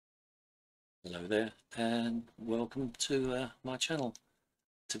Hello there and welcome to my channel.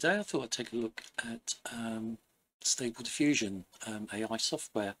 Today I thought I'd take a look at Stable Diffusion AI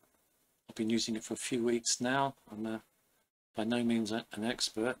software. I've been using it for a few weeks now. I'm by no means an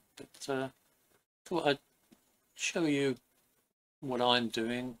expert, but thought I'd show you what I'm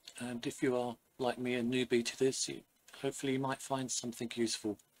doing, and if you are like me a newbie to this, hopefully you might find something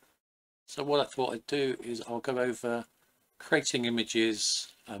useful. So what I thought I'd do is I'll go over creating images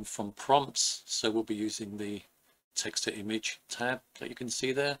from prompts. So we'll be using the text to image tab that you can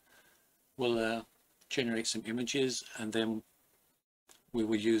see there. We'll generate some images, and then we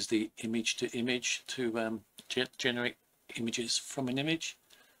will use the image to image to generate images from an image.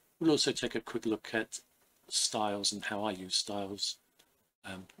 We'll also take a quick look at styles and how I use styles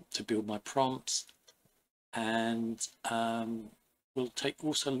to build my prompts, and we'll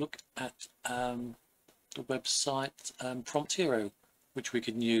also look at the website Prompthero, which we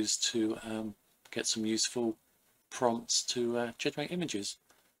can use to get some useful prompts to generate images.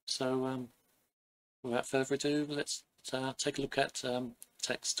 So without further ado, let's take a look at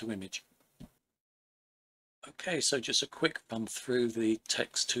text to image. Okay, so just a quick run through the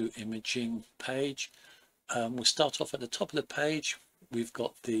text to imaging page. We'll start off at the top of the page. We've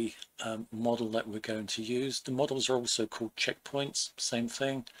got the model that we're going to use. The models are also called checkpoints, same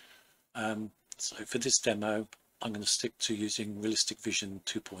thing. So for this demo, I'm going to stick to using Realistic Vision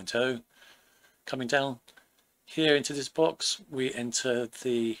 2.0. Coming down here into this box, we enter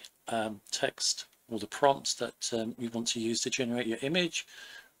the text or the prompts that we want to use to generate your image,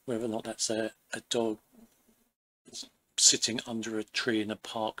 whether or not that's a dog sitting under a tree in a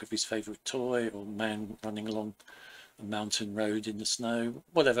park with his favourite toy, or a man running along a mountain road in the snow,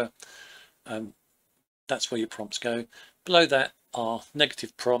 whatever. That's where your prompts go. Below that are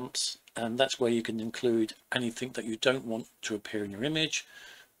negative prompts, and that's where you can include anything that you don't want to appear in your image.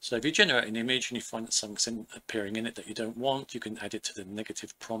 So if you generate an image and you find that something's appearing in it that you don't want, you can add it to the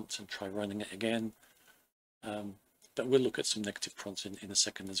negative prompt and try running it again. But we'll look at some negative prompts in a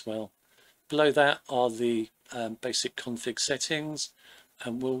second as well. Below that are the basic config settings,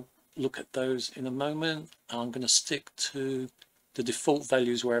 and we'll look at those in a moment. I'm going to stick to the default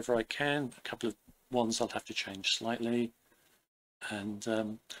values wherever I can. A couple of ones I'll have to change slightly, and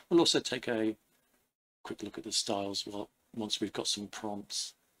we'll also take a quick look at the styles once we've got some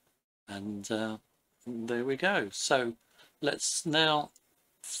prompts. And there we go. So let's now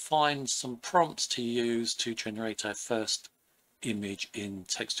find some prompts to use to generate our first image in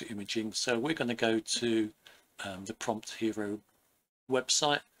text to imaging. So we're going to go to the Prompthero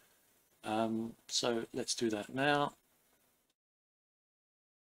website. So let's do that now.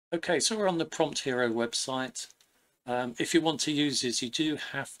 Okay, so we're on the Prompthero website. If you want to use this, you do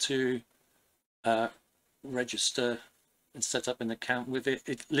have to register and set up an account with it.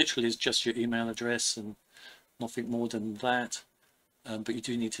 It literally is just your email address and nothing more than that. But you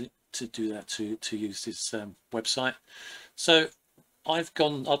do need to do that to use this website. So I'll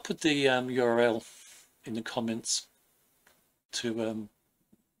put the URL in the comments to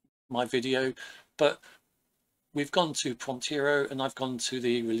my video, but we've gone to Prompthero and I've gone to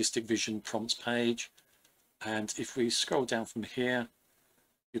the Realistic Vision prompts page. And if we scroll down from here,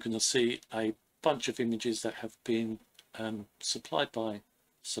 you can see a bunch of images that have been supplied by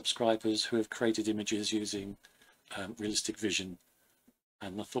subscribers who have created images using Realistic Vision.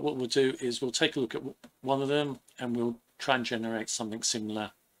 And I thought what we'll do is we'll take a look at one of them and we'll try and generate something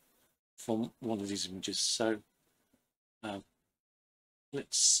similar from one of these images. So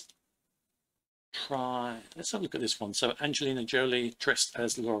let's have a look at this one. So Angelina Jolie dressed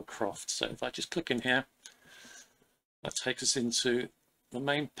as Lara Croft. So if I just click in here, that takes us into the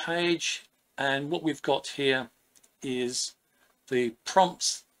main page, and what we've got here is the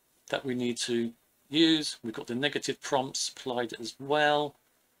prompts that we need to use. We've got the negative prompts applied as well,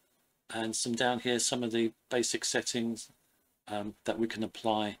 and some down here, some of the basic settings that we can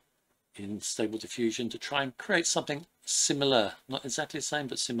apply in Stable Diffusion to try and create something similar, not exactly the same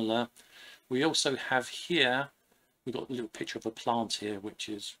but similar. We also have here, we've got a little picture of a plant here, which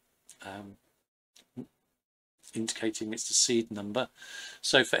is indicating it's the seed number.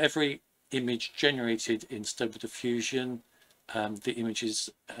 So for every image generated in Stable Diffusion, the image is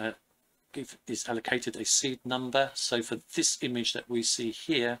allocated a seed number. So for this image that we see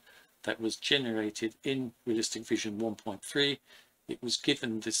here, that was generated in Realistic Vision 1.3, it was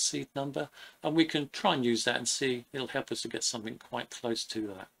given this seed number, and we can try and use that and see, it'll help us to get something quite close to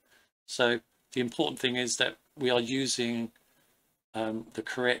that. So the important thing is that we are using the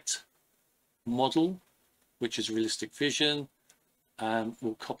correct model, which is Realistic Vision.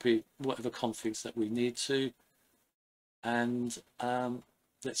 We'll copy whatever configs that we need to, and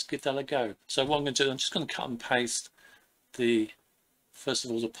let's give that a go. So what I'm going to do, I'm just going to cut and paste the, first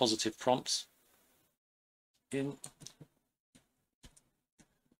of all, the positive prompts in,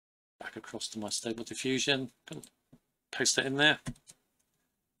 back across to my stable diffusion, paste that in there.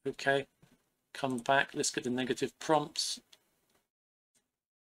 Okay, come back, let's get the negative prompts.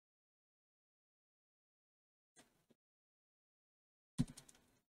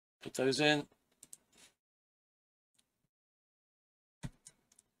 Put those in.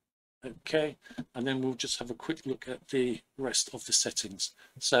 Okay, and then we'll just have a quick look at the rest of the settings.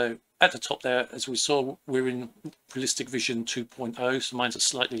 So at the top there, as we saw, we're in Realistic Vision 2.0, so mine's a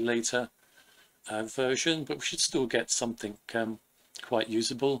slightly later version, but we should still get something quite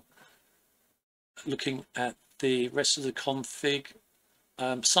usable. Looking at the rest of the config,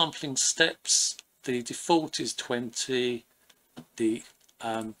 sampling steps, the default is 20, the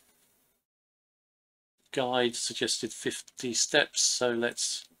guide suggested 50 steps, so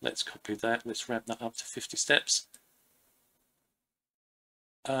let's copy that, let's ramp that up to 50 steps.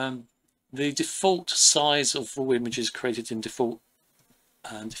 The default size of all images created in default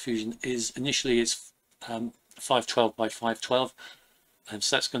diffusion is initially 512 by 512, and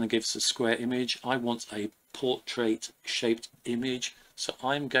so that's going to give us a square image. I want a portrait shaped image, so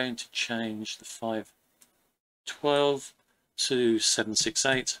I'm going to change the 512 to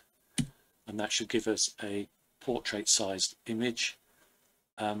 768, and that should give us a portrait sized image.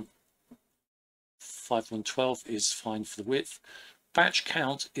 5112 is fine for the width. Batch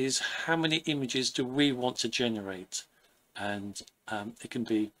count is how many images do we want to generate, and it can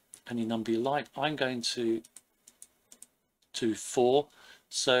be any number you like. I'm going to 4,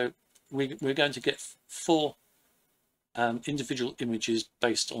 so we're going to get 4 individual images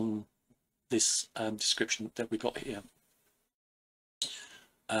based on this description that we got here.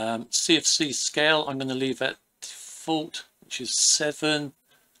 CFC scale, I'm going to leave at default, which is 7.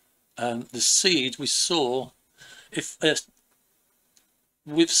 The seed we saw, if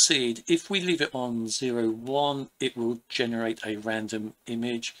with seed, if we leave it on 0, 1, it will generate a random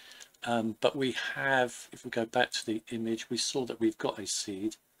image. But we have, if we go back to the image, we saw that we've got a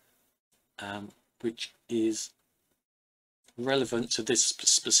seed which is relevant to this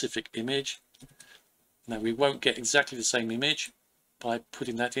specific image. Now we won't get exactly the same image by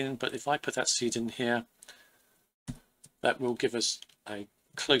putting that in, but if I put that seed in here, that will give us a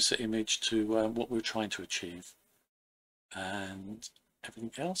closer image to what we're trying to achieve. And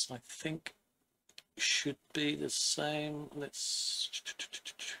everything else I think should be the same. I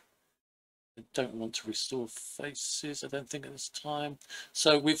don't want to restore faces, I don't think, at this time.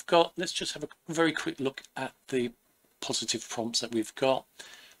 So we've got, let's just have a very quick look at the positive prompts that we've got.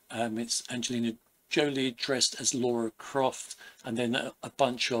 It's Angelina Jolie dressed as Laura Croft, and then a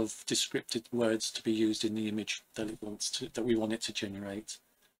bunch of descriptive words to be used in the image that we want it to generate.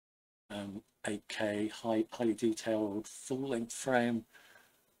 8K, highly detailed, full-length frame,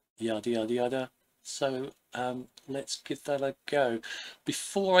 yada yada yada. So let's give that a go.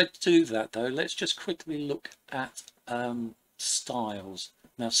 Before I do that though, let's just quickly look at styles.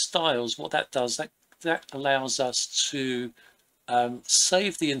 Now styles, what that does, that allows us to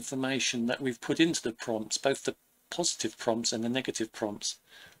save the information that we've put into the prompts, both the positive prompts and the negative prompts.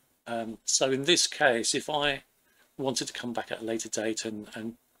 So in this case, if I wanted to come back at a later date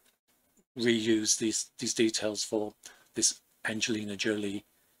and reuse these details for this Angelina Jolie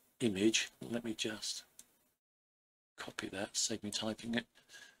image, let me just copy that, save me typing it.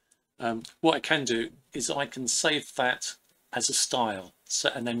 What I can do is I can save that as a style,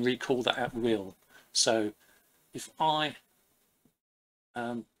 and then recall that at will. So if I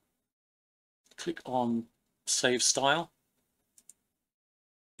click on save style,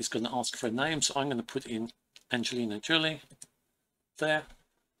 it's going to ask for a name, so I'm going to put in Angelina Jolie there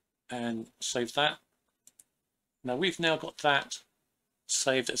and save that. Now we've now got that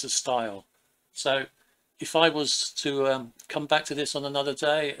saved as a style. So if I was to come back to this on another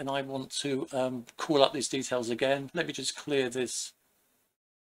day and I want to call up these details again, let me just clear this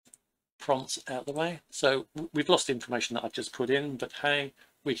prompt out of the way. So we've lost the information that I've just put in, but hey,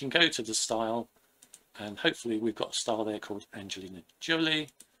 we can go to the style and hopefully we've got a style there called Angelina Jolie.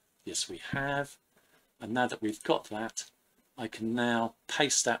 Yes, we have. And now that we've got that, I can now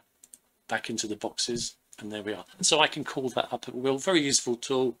paste that back into the boxes, and there we are. And so I can call that up at will. Very useful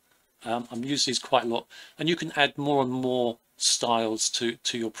tool. I'm using these quite a lot, and you can add more and more styles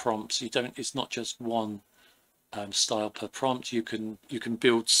to your prompts. It's not just one style per prompt. You can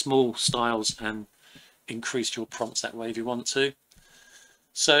build small styles and increase your prompts that way if you want to.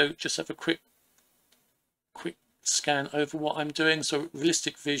 So just have a quick scan over what I'm doing. So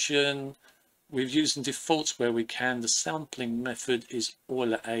Realistic Vision, We're using defaults where we can. The sampling method is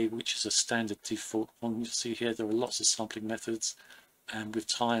Euler A, which is a standard default one. You see here there are lots of sampling methods, and with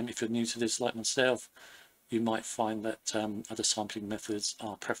time, if you're new to this like myself, you might find that other sampling methods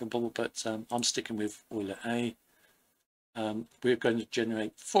are preferable, but I'm sticking with Euler A. We're going to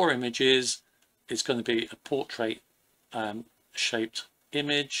generate 4 images. It's going to be a portrait shaped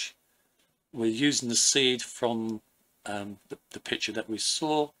image. We're using the seed from the picture that we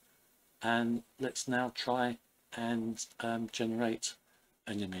saw, and let's now try and generate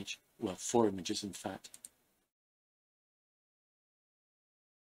an image. Well, 4 images in fact.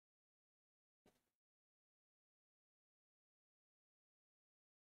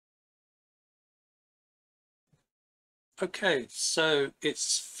 Okay, so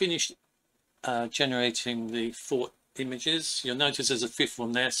it's finished generating the 4 images. You'll notice there's a 5th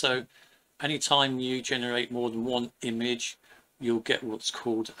one there. So anytime you generate more than 1 image, you'll get what's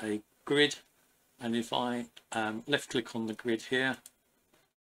called a grid. And if I left click on the grid here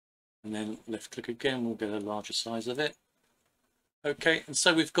and then left click again, we'll get a larger size of it. Okay, and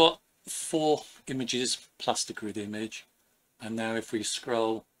so we've got 4 images plus the grid image. And now if we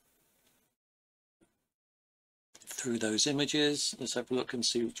scroll through those images, let's have a look and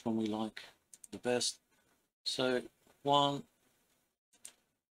see which one we like the best. So 1,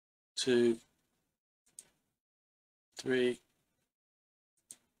 2, 3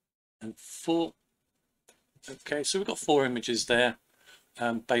 and 4. Okay, so we've got 4 images there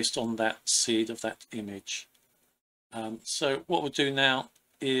based on that seed of that image. So what we'll do now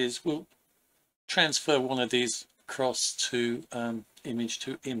is we'll transfer one of these across to image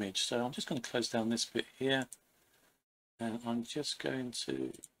to image. So I'm just going to close down this bit here, and I'm just going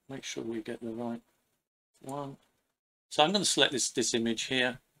to make sure we get the right one. So I'm going to select this image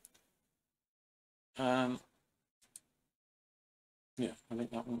here. Yeah, I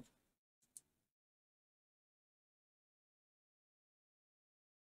think that one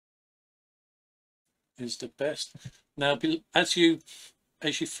is the best. Now, as you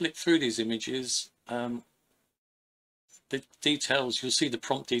flick through these images, the details, you'll see the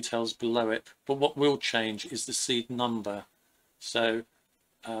prompt details below it, but what will change is the seed number. So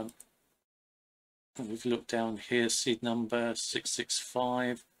if you look down here, seed number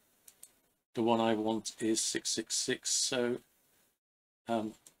 665, the one I want is 666. So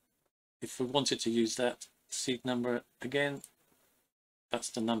if we wanted to use that seed number again, that's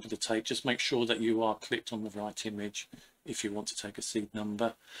the number to take. Just make sure that you are clicked on the right image if you want to take a seed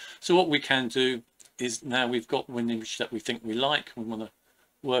number. So what we can do is, now we've got one image that we think we like, we want to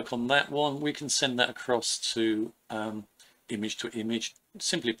work on that one, we can send that across to image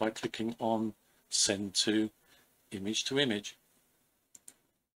simply by clicking on send to image.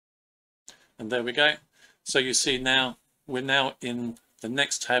 And there we go. So you see now we're now in the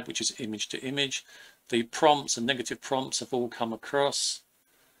next tab, which is image to image. The prompts and negative prompts have all come across,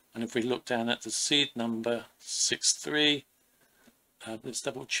 and if we look down at the seed number 63, let's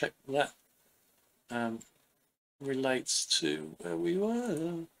double check that relates to where we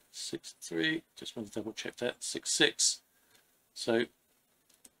were. 63, just want to double check that. 66. So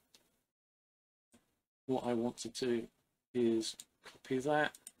what I want to do is copy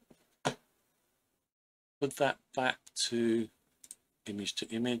that, put that back to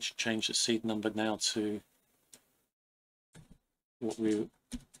image, change the seed number now to what we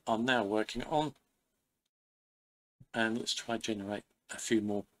are now working on, and let's try generate a few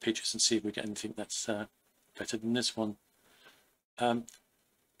more pictures and see if we get anything that's better than this one. And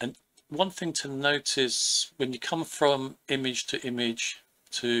one thing to notice, when you come from image to image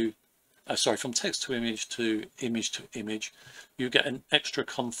to from text to image, you get an extra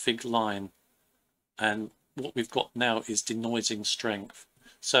config line, and what we've got now is denoising strength.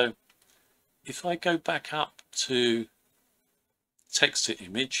 So if I go back up to text to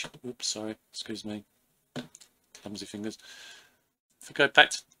image, oops, sorry, excuse me, clumsy fingers. If we go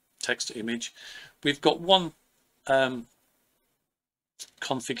back to text to image, we've got one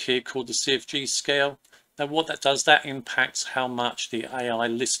config here called the CFG scale. Now what that does, that impacts how much the AI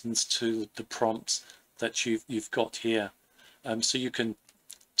listens to the prompts that you've got here. So you can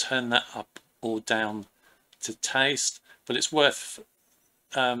turn that up or down to taste, but it's worth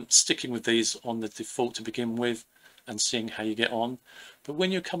sticking with these on the default to begin with and seeing how you get on. But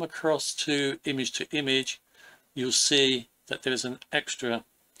when you come across to image, you'll see that there's an extra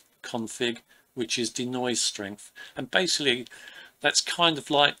config which is denoise strength, and basically that's kind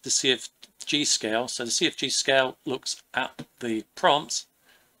of like the CFG scale. So the CFG scale looks at the prompts,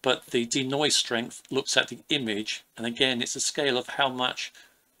 but the denoise strength looks at the image, and again it's a scale of how much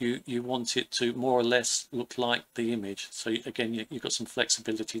you want it to more or less look like the image. So again, you've got some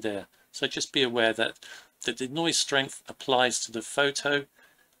flexibility there. So just be aware that the noise strength applies to the photo,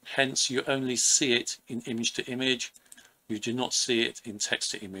 hence you only see it in image to image. You do not see it in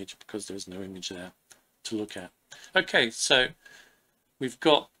text to image because there is no image there to look at. Okay, so we've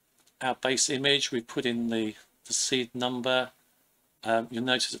got our base image, we've put in the seed number. You'll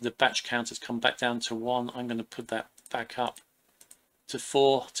notice that the batch count has come back down to 1. I'm going to put that back up to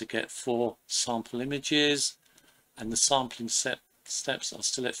 4 to get 4 sample images, and the sampling steps are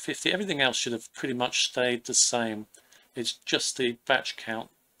still at 50. Everything else should have pretty much stayed the same. It's just the batch count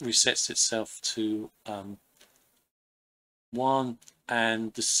resets itself to 1,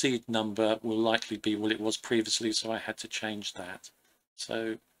 and the seed number will likely be what it was previously, so I had to change that.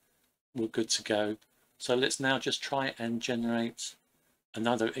 So we're good to go. So let's now just try and generate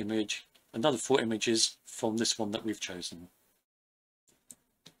another image, another 4 images from this one that we've chosen.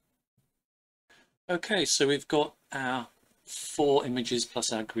 Okay, so we've got our 4 images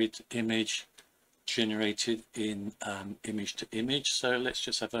plus our grid image generated in image to image. So let's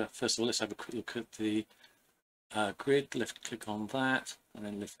just have first of all, let's have a quick look at the grid. Left click on that and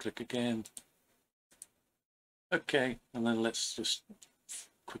then left click again. Okay, and then let's just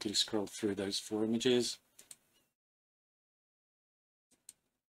quickly scroll through those 4 images.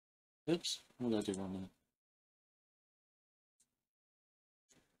 Oops, what did I do wrong there?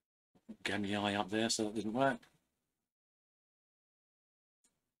 Gave me eye up there, so that didn't work.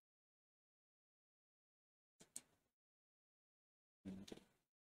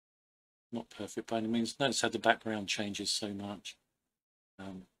 Not perfect by any means. Notice how the background changes so much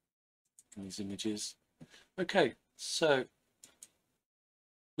in these images. Okay, so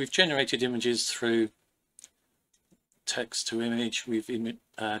we've generated images through text to image. We've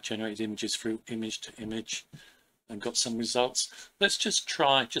generated images through image to image and got some results. Let's just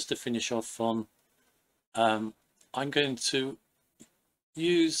try, just to finish off on, I'm going to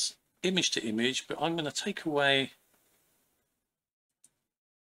use image to image, but I'm going to take away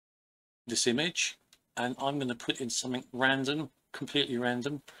this image and I'm going to put in something random, completely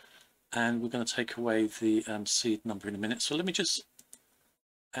random, and we're going to take away the seed number in a minute. So let me just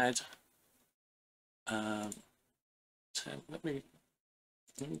add 10. Let me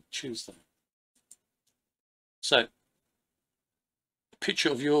choose that. So a picture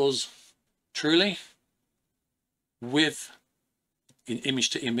of yours truly with in image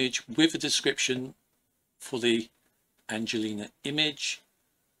to image with a description for the Angelina image.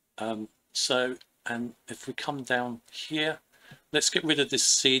 And if we come down here, let's get rid of this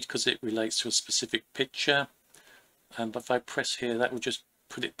seed because it relates to a specific picture. But if I press here, that will just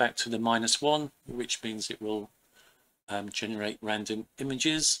put it back to the -1, which means it will generate random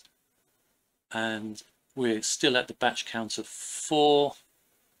images. And we're still at the batch count of 4.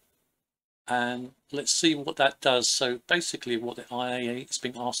 And let's see what that does. So basically what the IAA is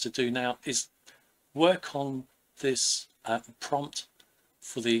being asked to do now is work on this prompt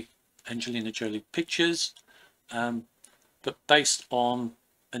for the Angelina Jolie pictures, but based on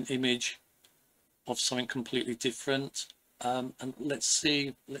an image of something completely different. And let's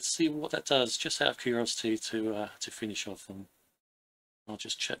see what that does, just out of curiosity, to finish off. And I'll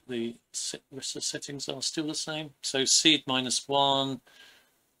just check the rest of the settings are still the same. So seed -1,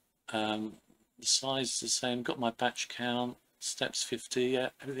 the size is the same, got my batch count, steps 50,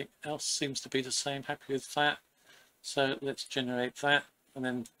 yeah, everything else seems to be the same, happy with that. So let's generate that, and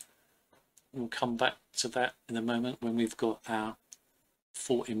then we'll come back to that in a moment when we've got our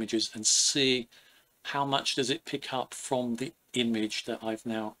 4 images and see how much does it pick up from the image that I've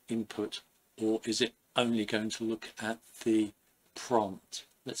now input, or is it only going to look at the prompt.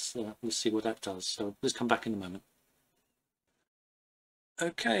 Let's see what that does. So let's come back in a moment.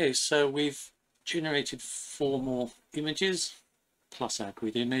 Okay, so we've generated 4 more images plus our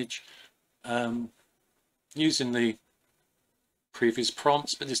grid image using the previous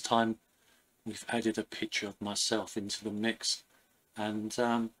prompts, but this time we've added a picture of myself into the mix. And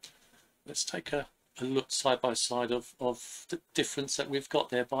let's take a look side by side of the difference that we've got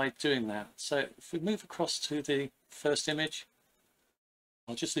there by doing that. So if we move across to the first image,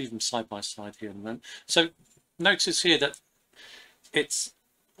 I'll just leave them side by side here in a moment. So notice here that it's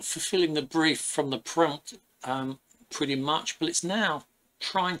fulfilling the brief from the prompt pretty much, but it's now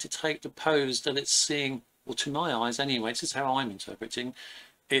trying to take the pose that it's seeing, or to my eyes anyway, this is how I'm interpreting.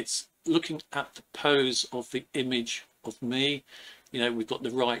 It's looking at the pose of the image of me. You know, we've got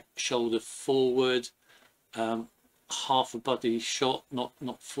the right shoulder forward, half a body shot,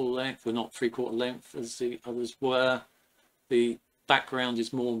 not full length, or not 3/4 length as the others were. The background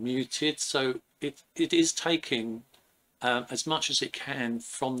is more muted, so it is taking as much as it can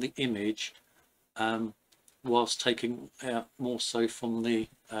from the image, whilst taking out more so from the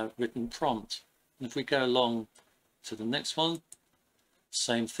written prompt. And if we go along to the next one,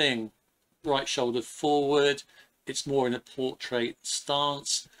 same thing, right shoulder forward, it's more in a portrait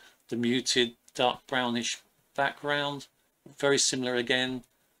stance, the muted dark brownish background, very similar again,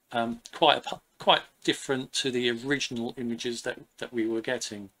 quite different to the original images that we were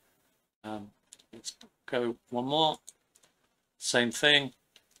getting. Let's go one more, same thing,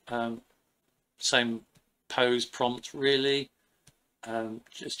 same pose prompt really,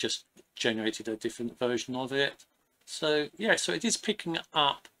 it's just generated a different version of it. So yeah, so it is picking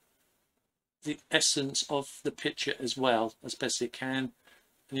up the essence of the picture as well as best it can.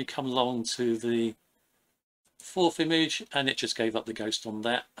 And you come along to the fourth image and it just gave up the ghost on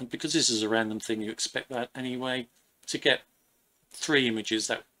that. And because this is a random thing, you expect that anyway. To get 3 images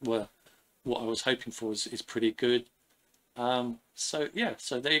that were what I was hoping for is pretty good. So yeah,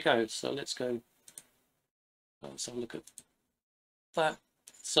 so there you go. So let's have a look at that.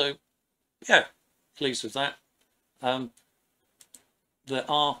 So yeah, pleased with that. There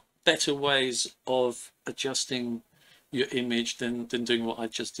are better ways of adjusting your image than doing what I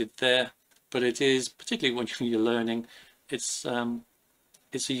just did there, but it is, particularly when you're learning, it's a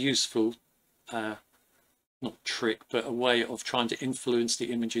useful not trick, but a way of trying to influence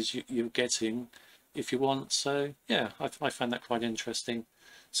the images you're getting if you want. So yeah, I found that quite interesting.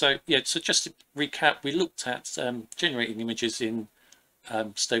 So yeah, so just to recap, we looked at generating images in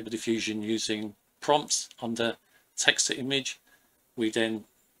Stable Diffusion using prompts under text to image. We then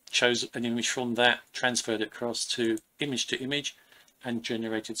chose an image from that, transferred it across to image, and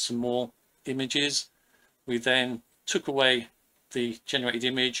generated some more images. We then took away the generated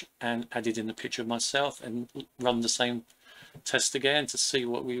image and added in a picture of myself and run the same test again to see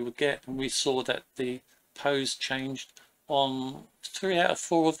what we would get, and we saw that the pose changed on 3 out of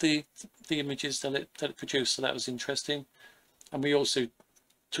 4 of the images that it produced, so that was interesting. And we also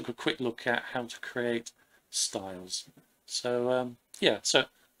took a quick look at how to create styles. So yeah, so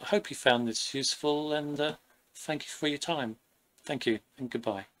I hope you found this useful, and thank you for your time. Thank you and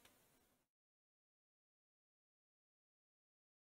goodbye.